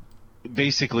zone.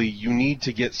 Basically, you need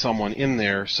to get someone in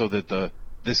there so that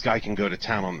this guy can go to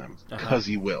town on them, because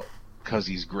he will, because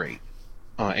he's great.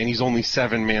 And he's only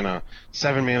 7 mana.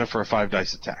 7 mana for a 5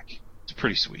 dice attack. It's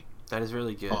pretty sweet. That is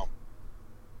really good.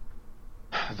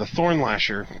 The Thorn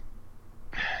Lasher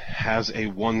has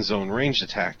a 1-zone ranged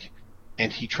attack,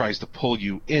 and he tries to pull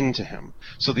you into him.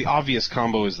 So the obvious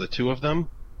combo is the 2 of them,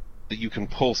 that you can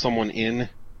pull someone in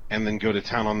and then go to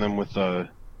town on them with the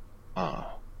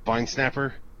Vine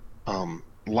Snapper.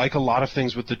 Like a lot of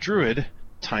things with the Druid,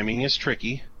 timing is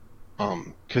tricky,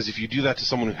 because if you do that to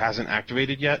someone who hasn't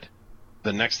activated yet,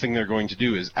 the next thing they're going to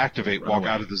do is activate, walk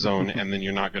out of the zone, and then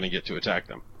you're not going to get to attack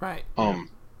them. Right.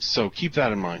 So keep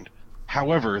that in mind.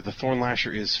 However, the Thorn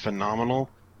Lasher is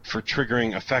phenomenal for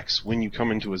triggering effects when you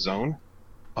come into a zone.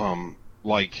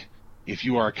 Like, if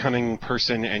you are a cunning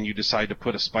person and you decide to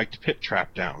put a spiked pit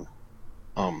trap down,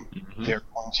 they're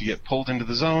going to get pulled into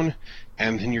the zone,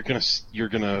 and then you're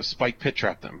gonna spike pit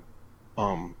trap them.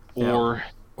 Or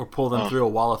pull them through a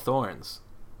wall of thorns.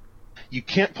 You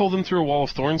can't pull them through a wall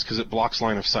of thorns because it blocks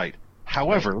line of sight.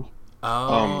 However,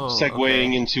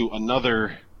 segueing into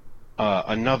another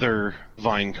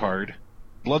Vine card,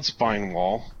 Bloodspine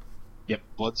Wall. Yep.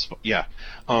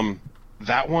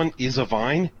 That one is a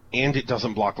Vine, and it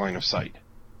doesn't block line of sight.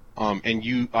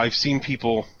 I've seen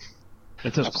people.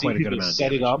 It does quite a good amount.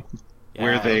 Set it up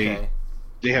where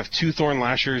They have 2 thorn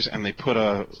lashers, and they put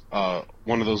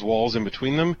one of those walls in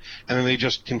between them, and then they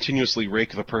just continuously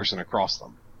rake the person across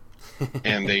them.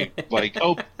 And they like,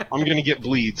 oh, I'm gonna get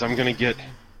bleeds, I'm gonna get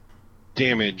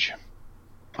damage.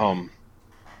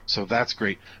 So that's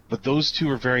great. But those 2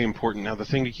 are very important. Now, the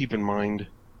thing to keep in mind,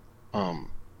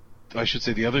 I should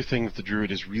say the other thing that the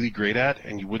Druid is really great at,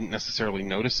 and you wouldn't necessarily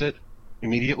notice it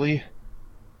immediately,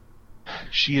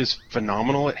 she is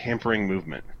phenomenal at hampering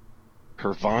movement.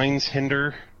 Her vines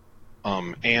hinder,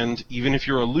 and even if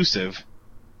you're elusive,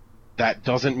 that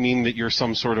doesn't mean that you're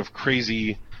some sort of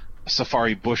crazy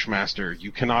safari bushmaster.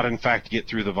 You cannot, in fact, get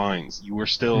through the vines. You are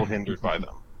still hindered by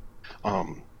them.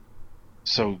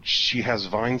 So she has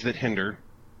vines that hinder,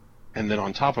 and then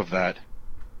on top of that,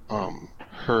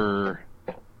 her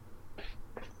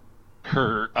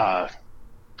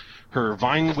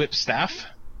vine whip staff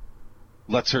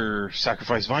lets her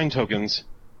sacrifice vine tokens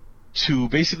to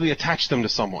basically attach them to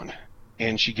someone,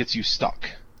 and she gets you stuck.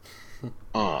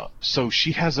 So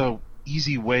she has a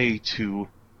easy way to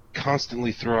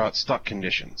constantly throw out stuck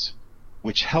conditions,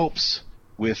 which helps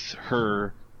with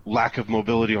her lack of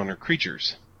mobility on her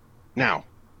creatures. Now,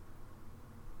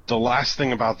 the last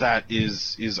thing about that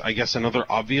is I guess another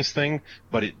obvious thing,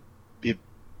 but it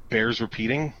bears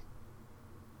repeating.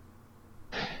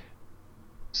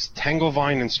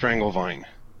 Tanglevine and Stranglevine.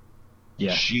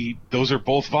 Yeah. Those are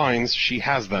both vines. She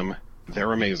has them.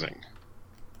 They're amazing.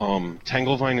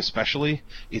 Tanglevine especially,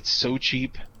 it's so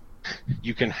cheap.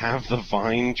 You can have the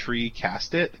vine tree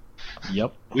cast it.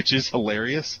 Yep. Which is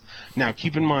hilarious. Now,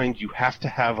 keep in mind, you have to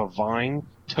have a vine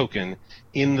token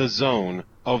in the zone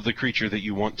of the creature that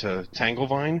you want to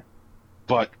Tanglevine.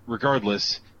 But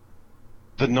regardless,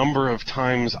 the number of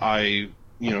times I,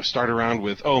 start around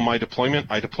with, my deployment,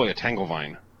 I deploy a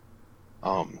Tanglevine.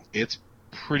 It's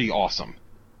pretty awesome.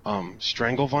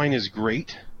 Stranglevine is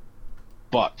great,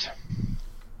 but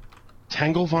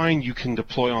Tanglevine you can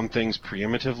deploy on things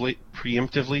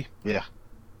preemptively. Yeah,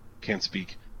 can't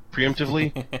speak.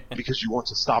 Preemptively, because you want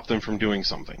to stop them from doing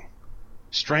something.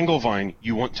 Stranglevine,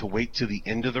 you want to wait to the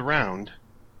end of the round.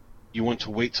 You want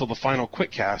to wait till the final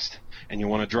quick cast, and you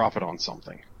want to drop it on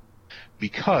something.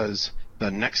 Because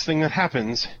the next thing that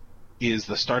happens is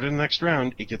the start of the next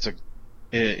round, it gets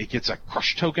a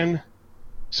crush token,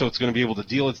 so it's going to be able to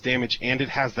deal its damage, and it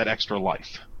has that extra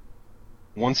life.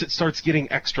 Once it starts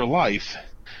getting extra life,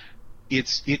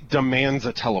 it demands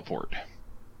a teleport.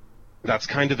 That's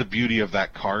kind of the beauty of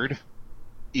that card,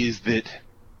 is that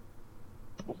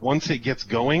once it gets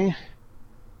going,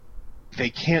 they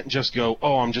can't just go,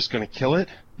 I'm just going to kill it,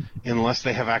 unless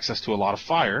they have access to a lot of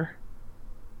fire,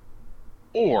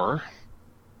 or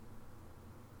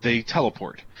they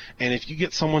teleport. And if you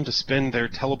get someone to spend their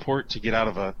teleport to get out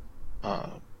of a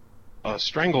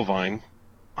Stranglevine,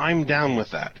 I'm down with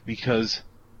that, because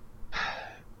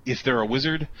if they're a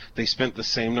wizard, they spent the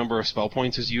same number of spell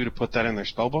points as you to put that in their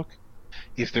spellbook.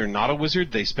 If they're not a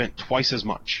wizard, they spent twice as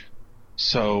much.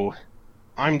 So,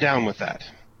 I'm down with that.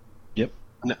 Yep.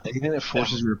 Anything that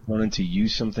forces your opponent to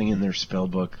use something in their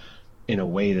spellbook in a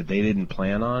way that they didn't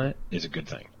plan on it is a good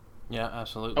thing. Yeah,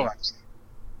 absolutely. Oh,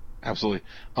 absolutely.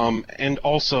 And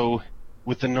also,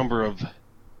 with the number of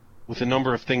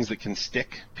things that can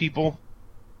stick people,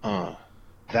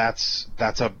 that's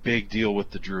a big deal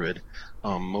with the Druid.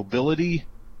 Mobility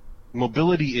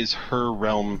is her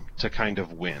realm to kind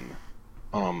of win.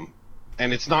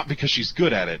 And it's not because she's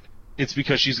good at it. It's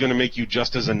because she's going to make you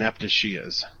just as inept as she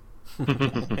is.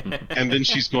 And then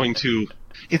she's going to...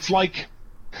 It's like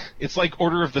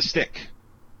Order of the Stick.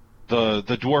 The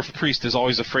dwarf priest is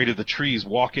always afraid of the trees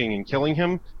walking and killing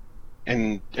him.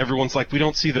 And everyone's like, we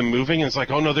don't see them moving. And it's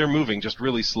like, oh no, they're moving, just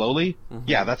really slowly. Mm-hmm.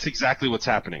 Yeah, that's exactly what's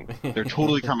happening. They're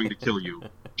totally coming to kill you,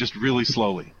 just really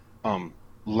slowly.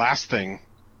 Last thing,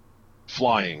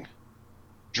 flying.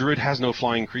 Druid has no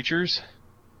flying creatures.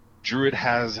 Druid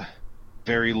has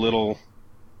very little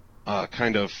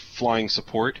kind of flying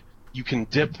support. You can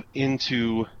dip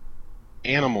into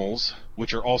animals,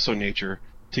 which are also nature,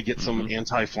 to get some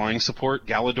anti-flying support.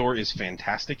 Galador is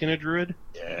fantastic in a Druid.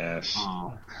 Yes.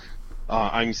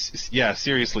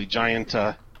 Seriously, giant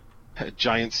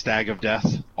stag of death,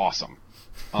 awesome.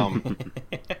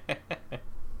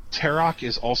 Tarok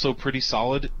is also pretty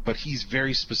solid, but he's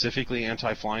very specifically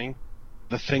anti-flying.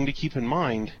 The thing to keep in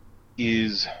mind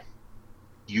is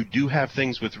you do have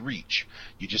things with reach.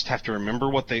 You just have to remember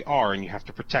what they are, and you have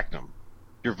to protect them.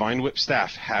 Your Vine Whip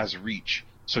staff has reach,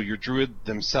 so your Druid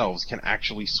themselves can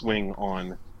actually swing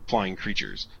on flying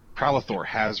creatures. Pralathor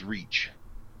has reach.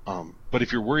 But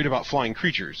if you're worried about flying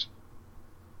creatures,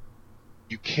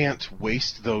 you can't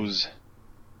waste those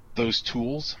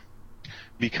tools,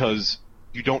 because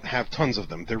you don't have tons of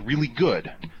them. They're really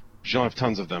good. You don't have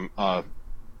tons of them.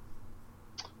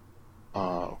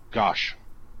 Gosh,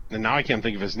 and now I can't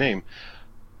think of his name.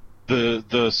 The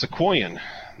Sequoian,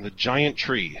 the giant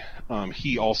tree.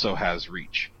 He also has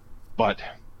reach, but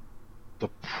the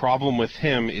problem with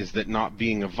him is that not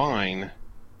being a vine,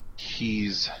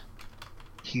 he's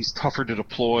tougher to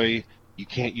deploy. You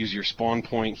can't use your spawn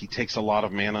point. He takes a lot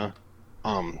of mana.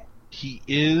 He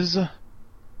is,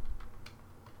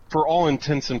 for all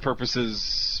intents and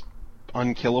purposes,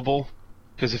 unkillable.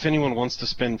 Because if anyone wants to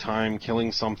spend time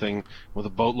killing something with a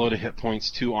boatload of hit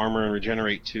points, 2 armor, and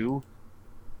regenerate 2,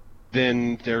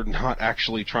 then they're not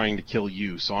actually trying to kill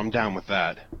you. So I'm down with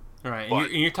that. All right,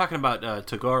 and you're talking about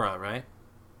Tagora, right?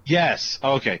 Yes.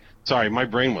 Okay. Sorry, my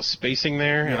brain was spacing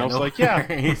there, and I was like,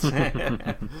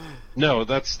 yeah. No,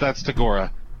 that's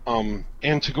Tagora. And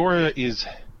Tagora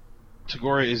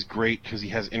is great because he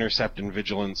has intercept and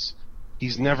vigilance.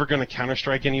 He's never going to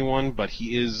counterstrike anyone, but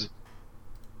he is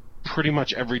pretty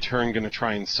much every turn going to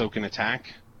try and soak an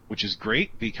attack, which is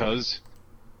great because,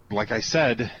 like I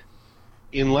said,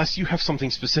 unless you have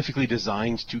something specifically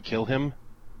designed to kill him,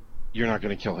 you're not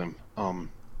going to kill him.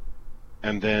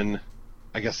 And then,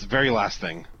 I guess the very last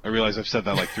thing, I realize I've said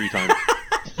that like 3 times.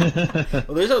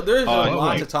 Well, there's a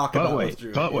lot to talk about. Wait.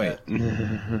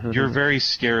 You're very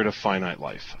scared of finite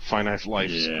life. Finite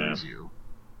life screws you.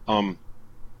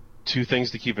 2 things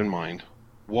to keep in mind.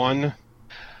 1,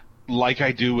 like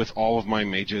I do with all of my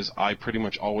mages, I pretty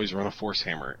much always run a force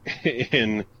hammer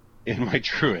in my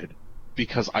druid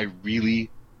because I really,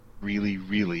 really,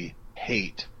 really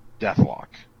hate deathlock,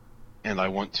 and I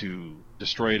want to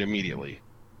destroy it immediately.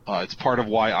 It's part of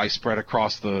why I spread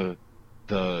across the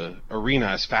arena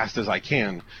as fast as I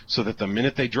can, so that the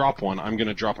minute they drop one, I'm going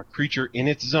to drop a creature in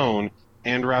its zone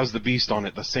and rouse the beast on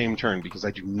it the same turn, because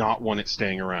I do not want it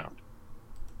staying around.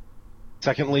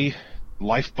 Secondly,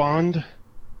 Life Bond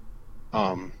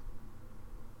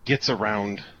gets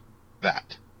around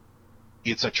that.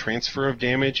 It's a transfer of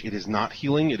damage, it is not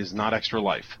healing, it is not extra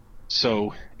life.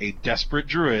 So, a desperate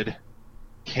druid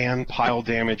can pile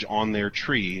damage on their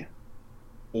tree,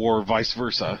 or vice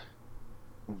versa,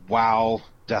 while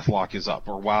Deathlock is up,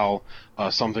 or while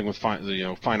something with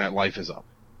finite life is up.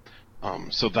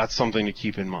 So that's something to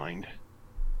keep in mind.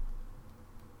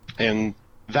 And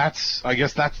I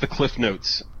guess that's the cliff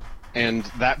notes. And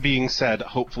that being said,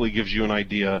 hopefully gives you an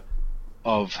idea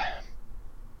of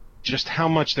just how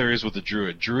much there is with the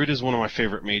Druid. Druid is one of my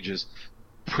favorite mages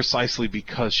precisely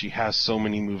because she has so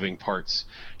many moving parts.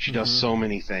 She does so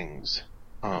many things,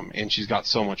 and she's got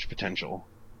so much potential.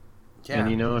 Yeah.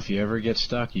 And if you ever get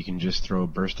stuck, you can just throw a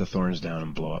burst of thorns down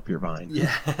and blow up your vine.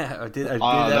 Yeah, I did that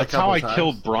that's how I times.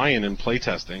 killed Brian in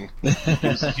playtesting.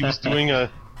 He was doing a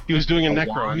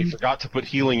necro and he forgot to put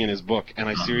healing in his book, and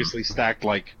I seriously stacked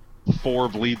like 4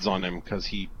 bleeds on him because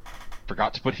he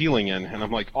forgot to put healing in, and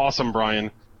I'm like, awesome,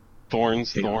 Brian.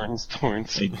 Thorns.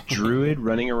 A druid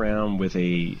running around with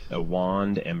a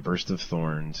wand and burst of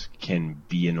thorns can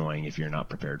be annoying if you're not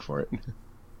prepared for it.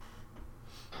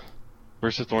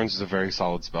 Burst of Thorns is a very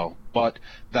solid spell, but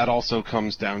that also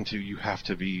comes down to you have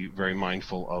to be very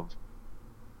mindful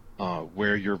of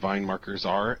where your vine markers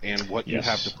are and what you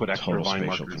have to put extra vine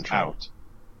markers control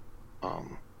out.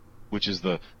 Which is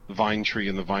the vine tree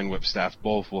and the vine whip staff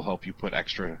both will help you put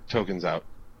extra tokens out.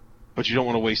 But you don't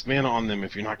want to waste mana on them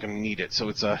if you're not going to need it, so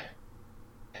it's a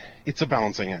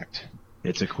balancing act.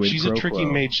 It's a quid She's pro a tricky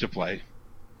quo. mage to play.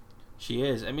 She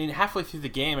is. I mean, halfway through the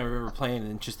game, I remember playing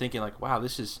and just thinking, like, wow,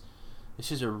 this is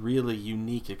a really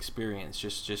unique experience,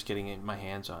 just getting my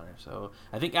hands on her. So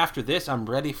I think after this, I'm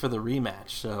ready for the rematch.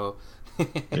 So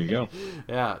there you go.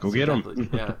 Yeah, go get them.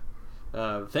 Yeah.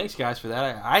 Thanks, guys, for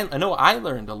that. I know I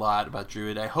learned a lot about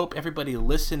Druid. I hope everybody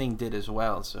listening did as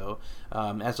well. So,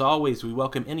 as always, we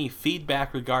welcome any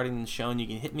feedback regarding the show, and you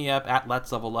can hit me up at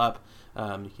Let's Level Up.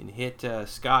 You can hit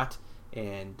Scott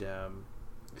and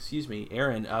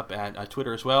Aaron up at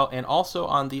Twitter as well, and also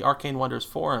on the Arcane Wonders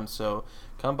forum. So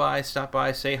come by, stop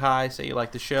by, say hi, say you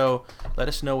like the show. Let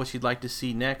us know what you'd like to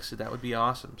see next. That would be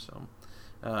awesome. So,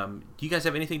 do you guys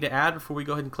have anything to add before we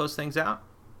go ahead and close things out?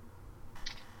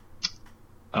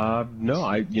 No,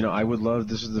 I would love.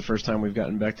 This is the first time we've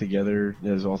gotten back together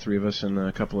as all 3 of us in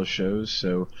a couple of shows.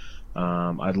 So,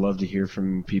 I'd love to hear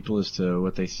from people as to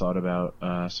what they thought about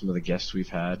some of the guests we've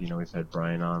had. We've had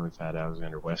Brian on, we've had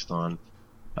Alexander West on.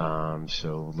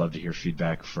 So love to hear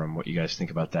feedback from what you guys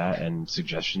think about that, and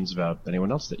suggestions about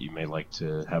anyone else that you may like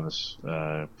to have us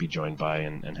be joined by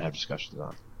and have discussions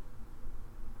on.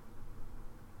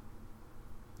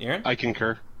 Aaron? I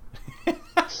concur.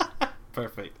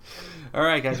 Perfect. All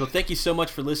right, guys. Well, thank you so much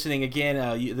for listening again.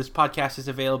 This podcast is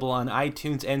available on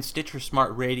iTunes and Stitcher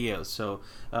Smart Radio. So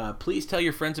please tell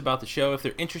your friends about the show. If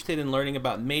they're interested in learning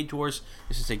about Mage Wars,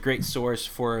 this is a great source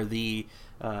for the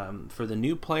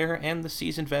new player and the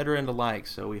seasoned veteran alike.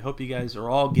 So we hope you guys are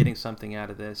all getting something out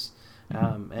of this.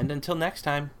 And until next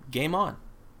time, game on.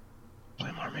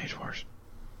 Play more Mage Wars.